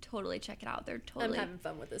totally check it out. They're totally. I'm having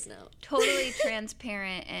fun with this now. Totally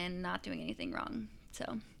transparent and not doing anything wrong.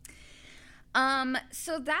 So,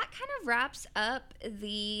 so that kind of wraps up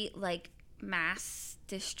the like mass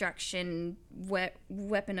destruction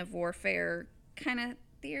weapon of warfare kind of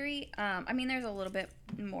theory. I mean, there's a little bit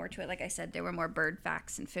more to it. Like I said, there were more bird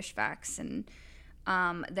facts and fish facts, and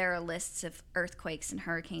there are lists of earthquakes and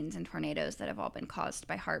hurricanes and tornadoes that have all been caused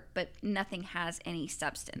by HAARP, but nothing has any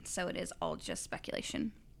substance, so it is all just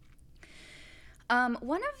speculation.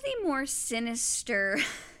 One of the more sinister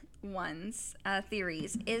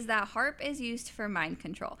theories, is that HAARP is used for mind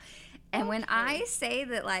control. And when I say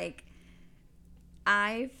that, like,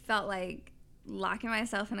 I felt like locking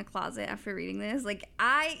myself in a closet after reading this, like,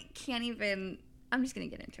 I can't even... I'm just going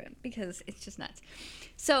to get into it because it's just nuts.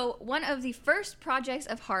 So one of the first projects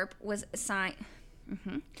of HAARP was assigned...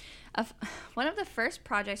 One of the first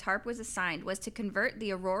projects HAARP was assigned was to convert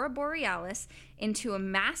the Aurora Borealis into a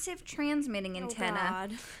massive transmitting antenna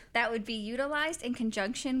that would be utilized in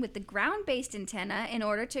conjunction with the ground-based antenna in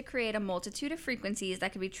order to create a multitude of frequencies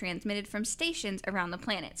that could be transmitted from stations around the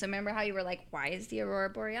planet. So remember how you were like, why is the Aurora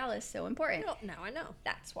Borealis so important? Now I know.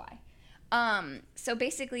 That's why. So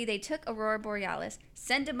basically they took Aurora Borealis,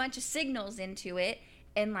 sent a bunch of signals into it,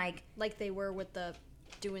 and like they were with the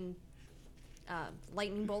doing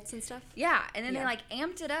lightning bolts and stuff. Yeah, and then they like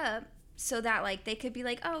amped it up so that like they could be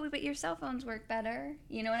like, oh, but your cell phones work better.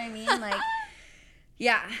 You know what I mean? Like,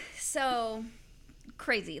 yeah. So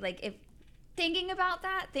crazy. Like, if thinking about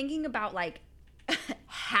like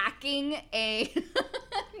hacking hacking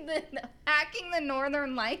the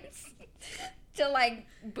Northern Lights to like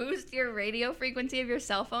boost your radio frequency of your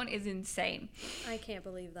cell phone is insane. I can't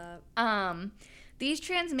believe that. These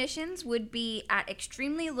transmissions would be at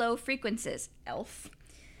extremely low frequencies. ELF.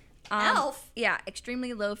 Yeah,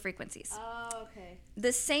 extremely low frequencies. Oh, okay.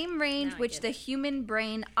 The same range which the human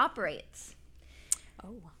brain operates.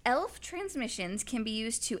 Oh. ELF transmissions can be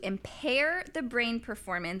used to impair the brain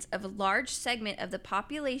performance of a large segment of the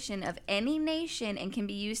population of any nation and can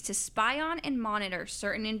be used to spy on and monitor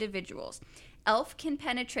certain individuals. ELF can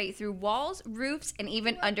penetrate through walls, roofs, and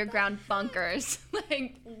even underground bunkers.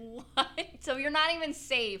 Like, what? So you're not even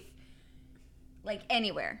safe, like,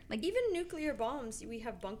 anywhere. Like, Even nuclear bombs, we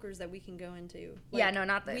have bunkers that we can go into. yeah, no,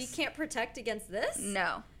 not this. We can't protect against this?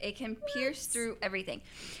 No, it can pierce through everything.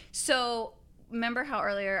 So, remember how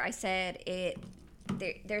earlier I said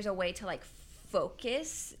there's a way to, like,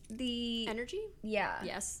 focus the... Energy? Yeah.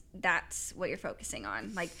 Yes. That's what you're focusing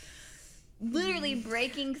on. Like, literally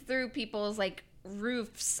breaking through people's, like,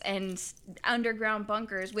 roofs and underground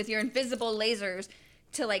bunkers with your invisible lasers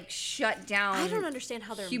to, like, shut down... I don't understand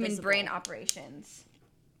how they're human invisible. brain operations.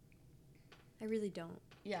 I really don't.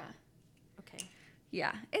 Yeah. Okay.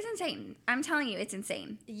 Yeah. It's insane. I'm telling you, it's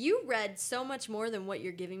insane. You read so much more than what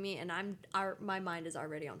you're giving me, and my mind is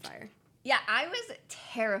already on fire. Yeah, I was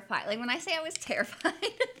terrified. Like, when I say I was terrified,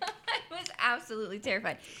 I was absolutely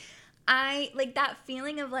terrified. Like, that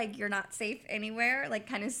feeling of, like, you're not safe anywhere, like,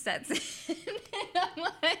 kind of sets in. And I'm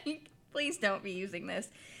like, please don't be using this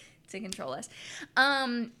to control us.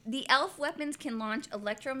 The ELF weapons can launch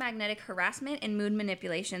electromagnetic harassment and mood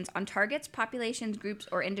manipulations on targets, populations, groups,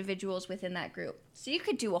 or individuals within that group. So you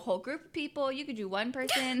could do a whole group of people. You could do one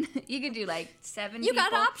person. You could do, like, 7 You people.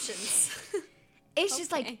 got options. It's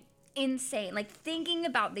just, like, insane. Like, thinking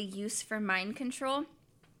about the use for mind control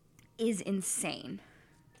is insane.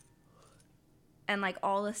 And, like,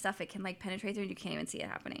 all the stuff it can, like, penetrate through, and you can't even see it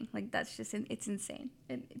happening. Like, that's just, it's insane.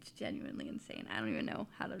 It's genuinely insane. I don't even know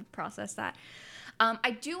how to process that.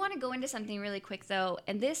 I do want to go into something really quick, though,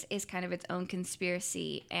 and this is kind of its own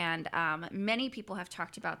conspiracy, and many people have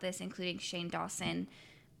talked about this, including Shane Dawson,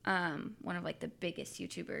 one of, like, the biggest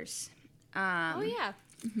YouTubers. Oh, yeah.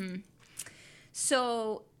 Mm-hmm.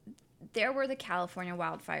 So there were the California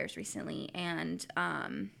wildfires recently, and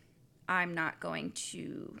I'm not going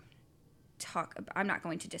to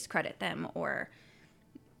discredit them or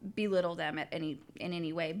belittle them in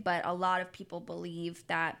any way, but a lot of people believe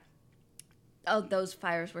that those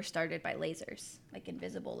fires were started by lasers, like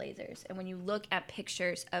invisible lasers. And when you look at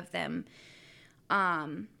pictures of them,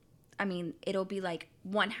 I mean, it'll be like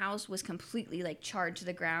one house was completely like charred to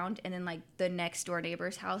the ground, and then like the next door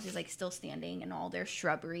neighbor's house is like still standing and all their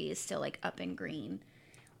shrubbery is still like up and green.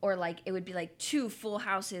 Or like it would be like 2 full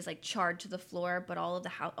houses like charred to the floor, but all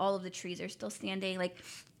of the trees are still standing. Like,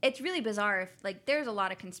 it's really bizarre. Like, there's a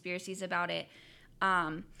lot of conspiracies about it.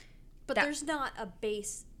 But there's not a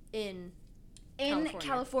base in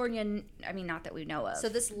California. I mean, not that we know of. So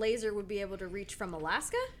this laser would be able to reach from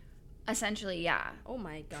Alaska? Essentially, yeah. Oh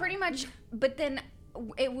my god. Pretty much. But then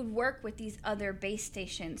it would work with these other base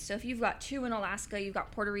stations. So if you've got 2 in Alaska, you've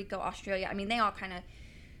got Puerto Rico, Australia. I mean, they all kind of.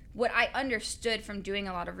 What I understood from doing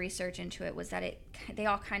a lot of research into it was that they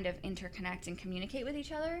all kind of interconnect and communicate with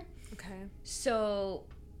each other. Okay. So,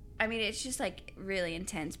 I mean, it's just like really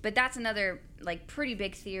intense. But that's another like pretty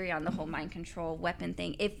big theory on the whole mind control weapon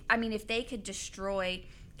thing. If they could destroy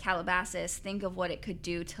Calabasas, think of what it could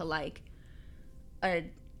do to like a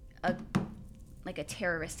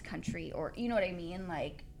terrorist country, or you know what I mean?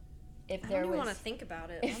 Like, if there was, I don't want to think about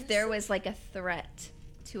it. If there was like a threat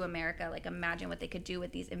to America, like imagine what they could do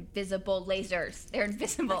with these invisible lasers. They're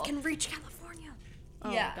invisible. They can reach California.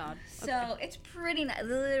 Oh yeah. My god. So it's pretty nuts. It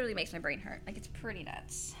literally makes my brain hurt. Like, it's pretty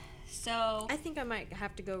nuts. So I think I might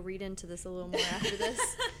have to go read into this a little more after this.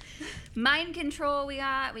 Mind control we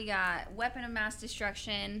got weapon of mass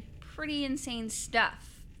destruction, pretty insane stuff.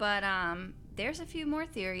 But there's a few more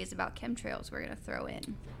theories about chemtrails we're gonna throw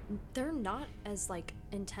in. They're not as like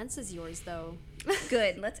intense as yours though.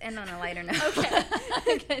 Good. Let's end on a lighter note.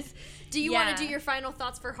 Okay. Do you want to do your final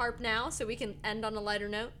thoughts for HAARP now so we can end on a lighter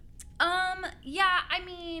note? Yeah, I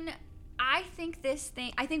mean, I think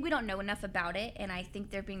we don't know enough about it, and I think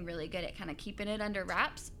they're being really good at kind of keeping it under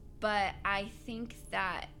wraps, but I think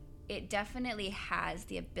that it definitely has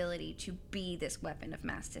the ability to be this weapon of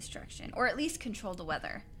mass destruction, or at least control the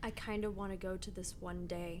weather. I kind of want to go to this one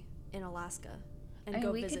day in Alaska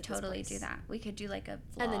and we could totally do that. We could do like a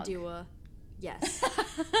vlog. And then do a... Yes.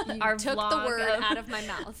 You Our took vlog the word out of my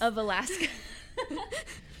mouth. Of Alaska.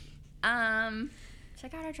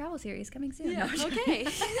 check out our travel series coming soon. Yeah, No, okay.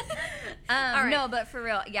 No, but for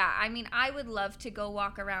real, yeah. I mean, I would love to go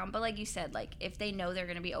walk around, but like you said, like if they know they're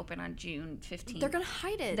gonna be open on June 15th, They're gonna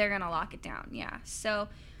hide it. They're gonna lock it down. Yeah. So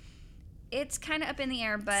it's kind of up in the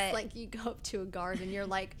air, but It's like you go up to a guard and you're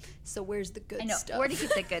like, so where's the good I know stuff? where to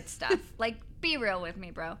keep the good stuff. Like, be real with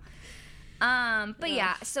me, bro. But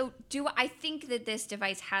yeah, so I think that this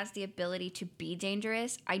device has the ability to be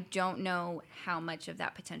dangerous. I don't know how much of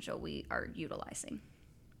that potential we are utilizing.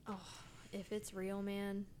 Oh, if it's real,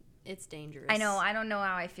 man, it's dangerous. I know. I don't know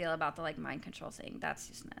how I feel about the like mind control thing. That's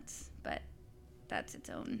just nuts. But that's its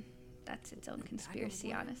own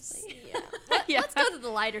conspiracy, honestly. Yeah. Let's go to the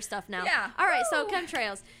lighter stuff now. Yeah. All right. So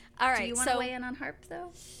chemtrails. All right. Do you want to weigh in on HAARP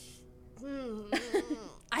though?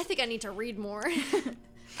 I think I need to read more.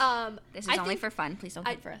 This is only for fun. Please don't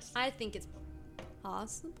think for us. I think it's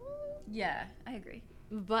possible. Yeah, I agree.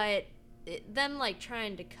 But them like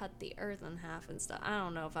trying to cut the earth in half and stuff, I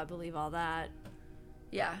don't know if I believe all that.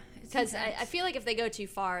 Yeah. Because I feel like if they go too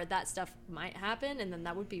far, that stuff might happen, and then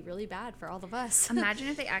that would be really bad for all of us. Imagine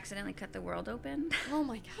if they accidentally cut the world open. Oh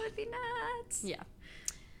my God. That would be nuts. Yeah.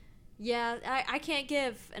 Yeah, I can't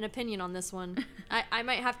give an opinion on this one. I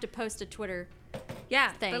might have to post a Twitter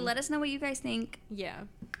thing. But let us know what you guys think. Yeah.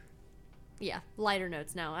 Yeah, lighter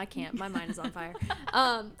notes now. I can't. My mind is on fire.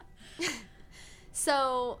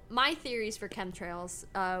 So, my theories for chemtrails.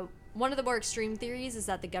 One of the more extreme theories is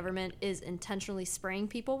that the government is intentionally spraying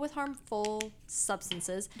people with harmful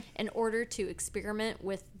substances in order to experiment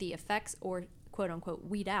with the effects or, quote-unquote,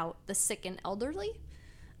 weed out the sick and elderly.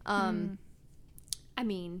 I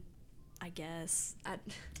mean, I guess.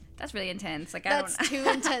 That's really intense. Like, That's too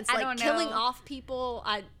intense. I Like, don't know. killing off people.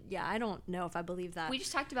 I don't know if I believe that. We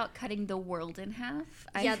just talked about cutting the world in half.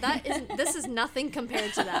 This is nothing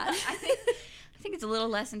compared to that. I think it's a little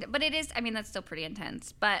less intense. But it is, I mean, that's still pretty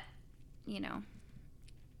intense. But, you know,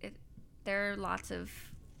 there are lots of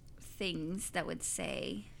things that would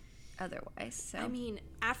say otherwise. So I mean,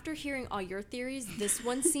 after hearing all your theories, this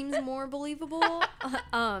one seems more believable.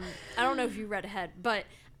 I don't know if you read ahead, but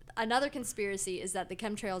another conspiracy is that the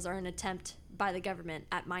chemtrails are an attempt by the government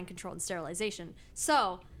at mind control and sterilization.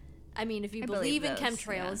 So, I mean, if you believe in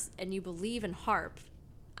chemtrails and you believe in HAARP,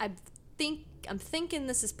 I'm thinking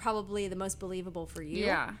this is probably the most believable for you.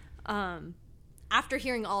 Yeah. After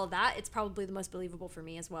hearing all of that, it's probably the most believable for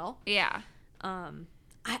me as well. Yeah.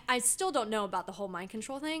 I still don't know about the whole mind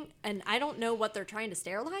control thing, and I don't know what they're trying to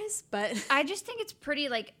sterilize, but I just think it's pretty,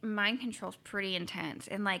 like, mind control's pretty intense,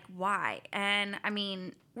 and, like, why? And, I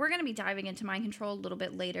mean, we're going to be diving into mind control a little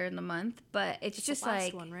bit later in the month, but it's just the last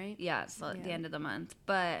like... one, right? Yeah, it's the end of the month,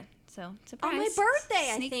 but, so, surprise. on my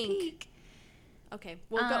birthday, Sneak I think. peek. Okay,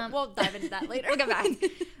 we'll dive into that later. We'll get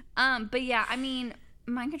back. But, yeah, I mean,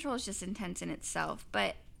 mind control is just intense in itself,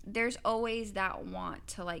 but there's always that want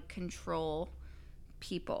to, like, control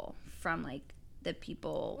people from, like, the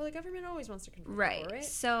people. Well, the government always wants to control right. people, right?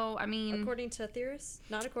 So, I mean, according to theorists,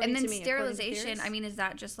 not according and then to me. sterilization. I mean, is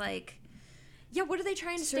that just like yeah? What are they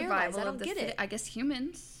trying to sterilize? I don't get it. I guess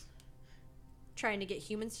humans. Trying to get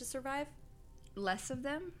humans to survive. Less of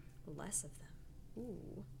them. Less of them.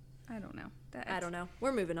 Ooh. I don't know. I don't know.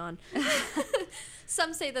 We're moving on.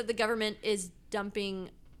 Some say that the government is dumping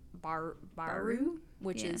baru,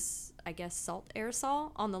 which is, I guess, salt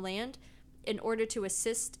aerosol on the land in order to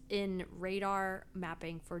assist in radar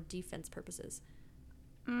mapping for defense purposes.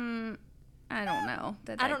 I don't know.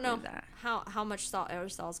 I don't know how much salt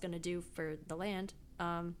aerosol is going to do for the land.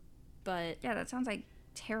 But yeah, that sounds like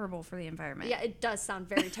terrible for the environment. Yeah, it does sound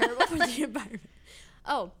very terrible for the environment.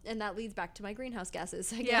 Oh, and that leads back to my greenhouse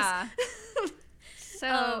gases, I guess. Yeah. So,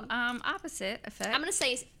 opposite effect. I'm going to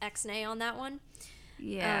say X-nay on that one.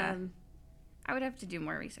 Yeah. I would have to do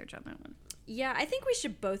more research on that one. Yeah, I think we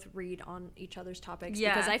should both read on each other's topics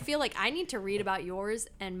because I feel like I need to read about yours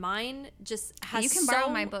and mine just has You can borrow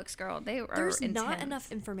my books, girl. They are There's intense. not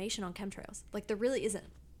enough information on chemtrails. Like, there really isn't.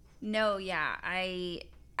 No, yeah. I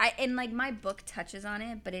and, like, my book touches on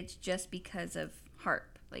it, but it's just because of HAARP.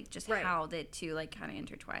 Like, just how the two, like, kind of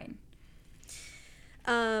intertwine.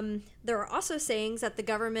 There are also sayings that the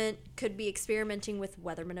government could be experimenting with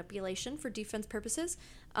weather manipulation for defense purposes.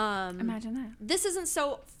 Imagine that. This isn't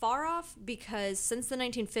so far off because since the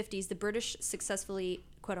 1950s, the British successfully,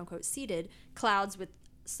 quote-unquote, seeded clouds with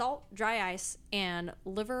salt, dry ice, and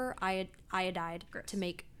liver iodide to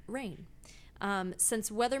make rain. Since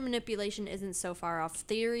weather manipulation isn't so far off,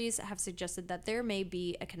 theories have suggested that there may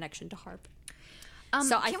be a connection to HAARP.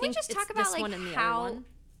 So I think we just talk about, like, and the how other one.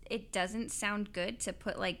 It doesn't sound good to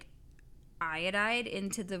put, like, iodide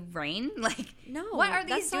into the rain? Like, no, what are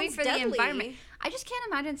these doing for deadly. the environment? I just can't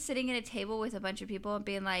imagine sitting at a table with a bunch of people and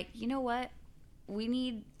being like, you know what? we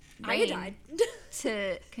need rain Iodide.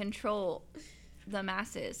 to control the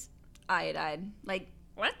masses. Iodide. Like,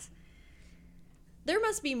 what? There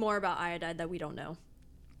must be more about iodide that we don't know.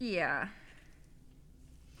 Yeah.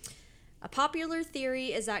 A popular theory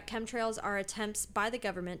is that chemtrails are attempts by the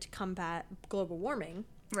government to combat global warming.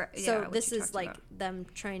 Right. So yeah, this is like about. them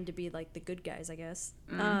trying to be like the good guys, I guess.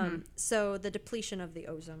 Mm-hmm. So the depletion of the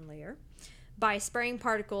ozone layer by spraying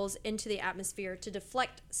particles into the atmosphere to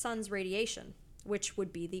deflect sun's radiation, which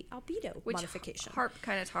would be the albedo modification. HAARP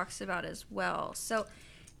kind of talks about as well. So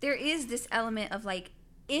there is this element of like,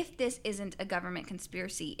 if this isn't a government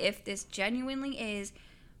conspiracy, if this genuinely is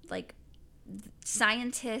like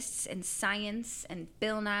scientists and science and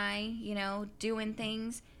Bill Nye, you know, doing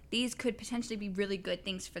things, these could potentially be really good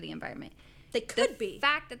things for the environment. They could be. The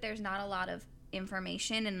fact that there's not a lot of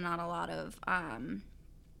information and not a lot of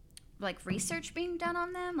like research being done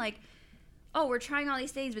on them, like, oh, we're trying all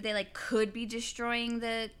these things, but they like could be destroying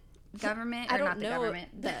the government, or I don't not the know,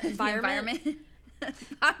 government, the environment.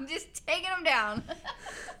 I'm just taking them down.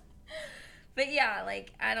 But yeah,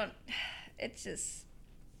 like, I don't, it's just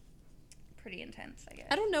pretty intense, I guess.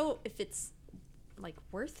 I don't know if it's like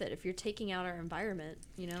worth it if you're taking out our environment,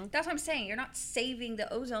 you know? That's what I'm saying. You're not saving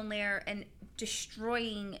the ozone layer and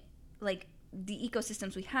destroying like the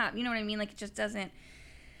ecosystems we have. You know what I mean? Like, it just doesn't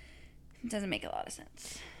make a lot of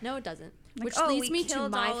sense. No, it doesn't. Like, Which oh, leads we me to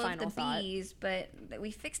killed my all final of the thought. bees, but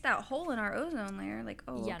we fixed that hole in our ozone layer. Like,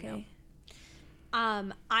 oh, Yeah, okay. no.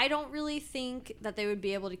 I don't really think that they would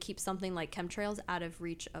be able to keep something like chemtrails out of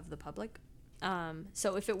reach of the public.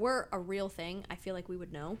 So if it were a real thing, I feel like we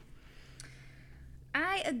would know.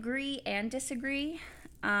 I agree and disagree.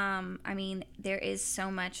 I mean, there is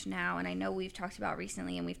so much now, and I know we've talked about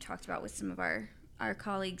recently, and we've talked about with some of our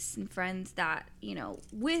colleagues and friends that, you know,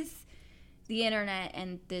 with the internet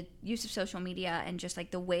and the use of social media and just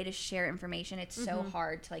like the way to share information, it's so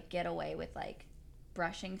hard to like get away with like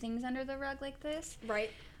brushing things under the rug like this. Right.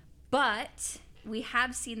 But we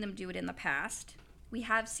have seen them do it in the past. We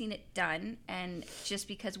have seen it done, and just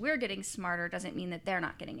because we're getting smarter doesn't mean that they're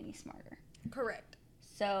not getting any smarter. Correct.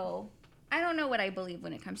 So I don't know what I believe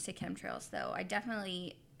when it comes to chemtrails, though. I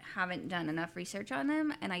definitely haven't done enough research on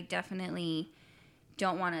them, and I definitely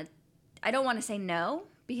don't want to. I don't want to say no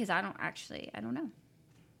because I don't know.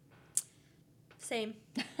 Same.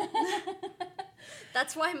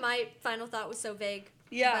 That's why my final thought was so vague.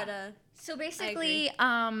 Yeah. But, so basically,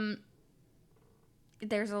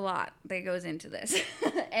 there's a lot that goes into this,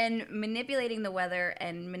 and manipulating the weather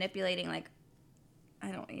and manipulating like. I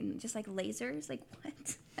don't even, just like lasers? Like,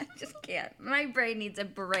 what? I just can't. My brain needs a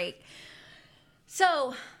break.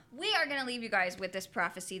 So, we are going to leave you guys with this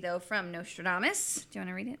prophecy, though, from Nostradamus. Do you want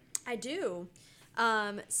to read it? I do.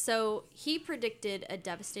 So, he predicted a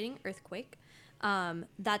devastating earthquake,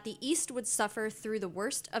 that the East would suffer through the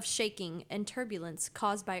worst of shaking and turbulence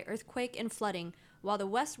caused by earthquake and flooding, while the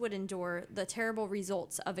West would endure the terrible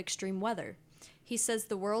results of extreme weather. He says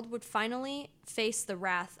the world would finally face the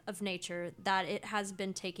wrath of nature that it has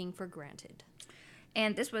been taking for granted.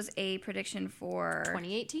 And this was a prediction for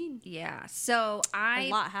 2018. Yeah. So A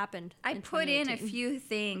lot happened. I put in a few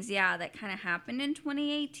things, that kind of happened in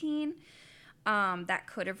 2018 that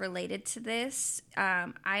could have related to this.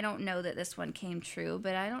 I don't know that this one came true,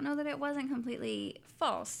 but I don't know that it wasn't completely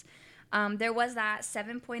false. There was that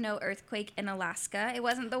 7.0 earthquake in Alaska. It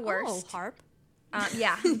wasn't the worst. Oh, HAARP.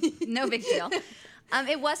 Yeah, no big deal.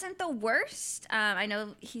 It wasn't the worst. I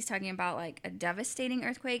know he's talking about like a devastating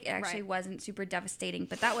earthquake. It actually wasn't super devastating,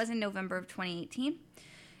 but that was in November of 2018.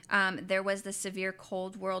 There was the severe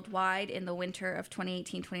cold worldwide in the winter of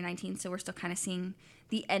 2018, 2019, so we're still kind of seeing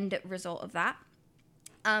the end result of that.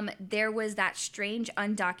 There was that strange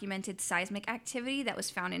undocumented seismic activity that was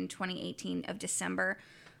found in 2018 of December.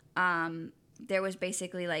 There was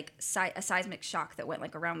basically like a seismic shock that went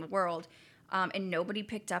like around the world. And nobody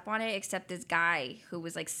picked up on it except this guy who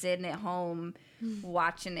was like sitting at home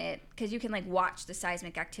watching it. Because you can like watch the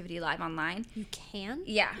seismic activity live online. You can?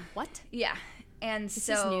 Yeah. What? Yeah. And This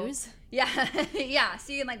so. is news? Yeah. Yeah.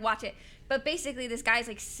 So you can like watch it. But basically this guy's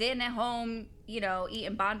like sitting at home, you know,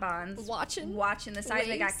 eating bonbons. Watching the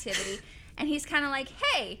seismic waves. activity. And he's kind of like,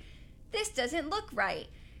 hey, this doesn't look right.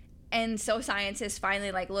 And so scientists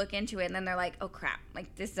finally like look into it and then they're like, oh crap,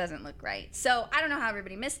 like this doesn't look right. So I don't know how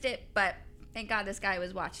everybody missed it, but thank God this guy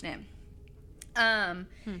was watching it. And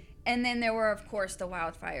then there were, of course, the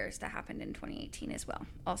wildfires that happened in 2018 as well.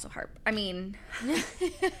 Also HAARP. I mean,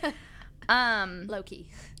 low-key.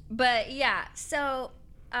 But yeah, so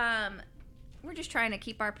we're just trying to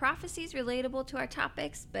keep our prophecies relatable to our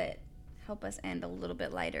topics, but help us end a little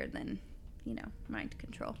bit lighter than, mind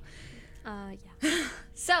control. Yeah.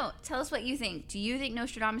 So, tell us what you think. Do you think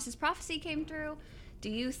Nostradamus' prophecy came through? Do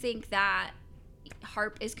you think that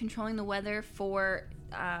HAARP is controlling the weather for,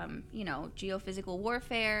 geophysical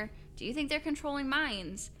warfare? Do you think they're controlling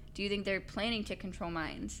minds? Do you think they're planning to control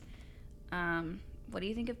minds? What do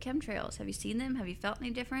you think of chemtrails? Have you seen them? Have you felt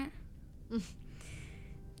any different?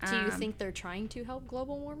 Do you think they're trying to help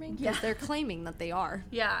global warming? Because they're claiming that they are.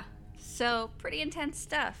 Yeah. So, pretty intense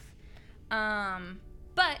stuff.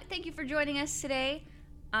 But thank you for joining us today.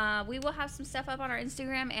 We will have some stuff up on our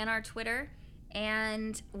Instagram and our Twitter.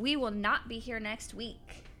 And we will not be here next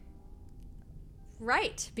week.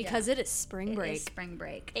 Right, because it is spring break. It is spring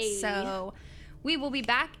break. So we will be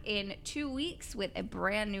back in 2 weeks with a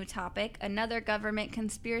brand new topic, another government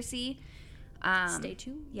conspiracy. Stay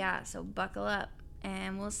tuned. Yeah, so buckle up,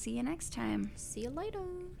 and we'll see you next time. See you later.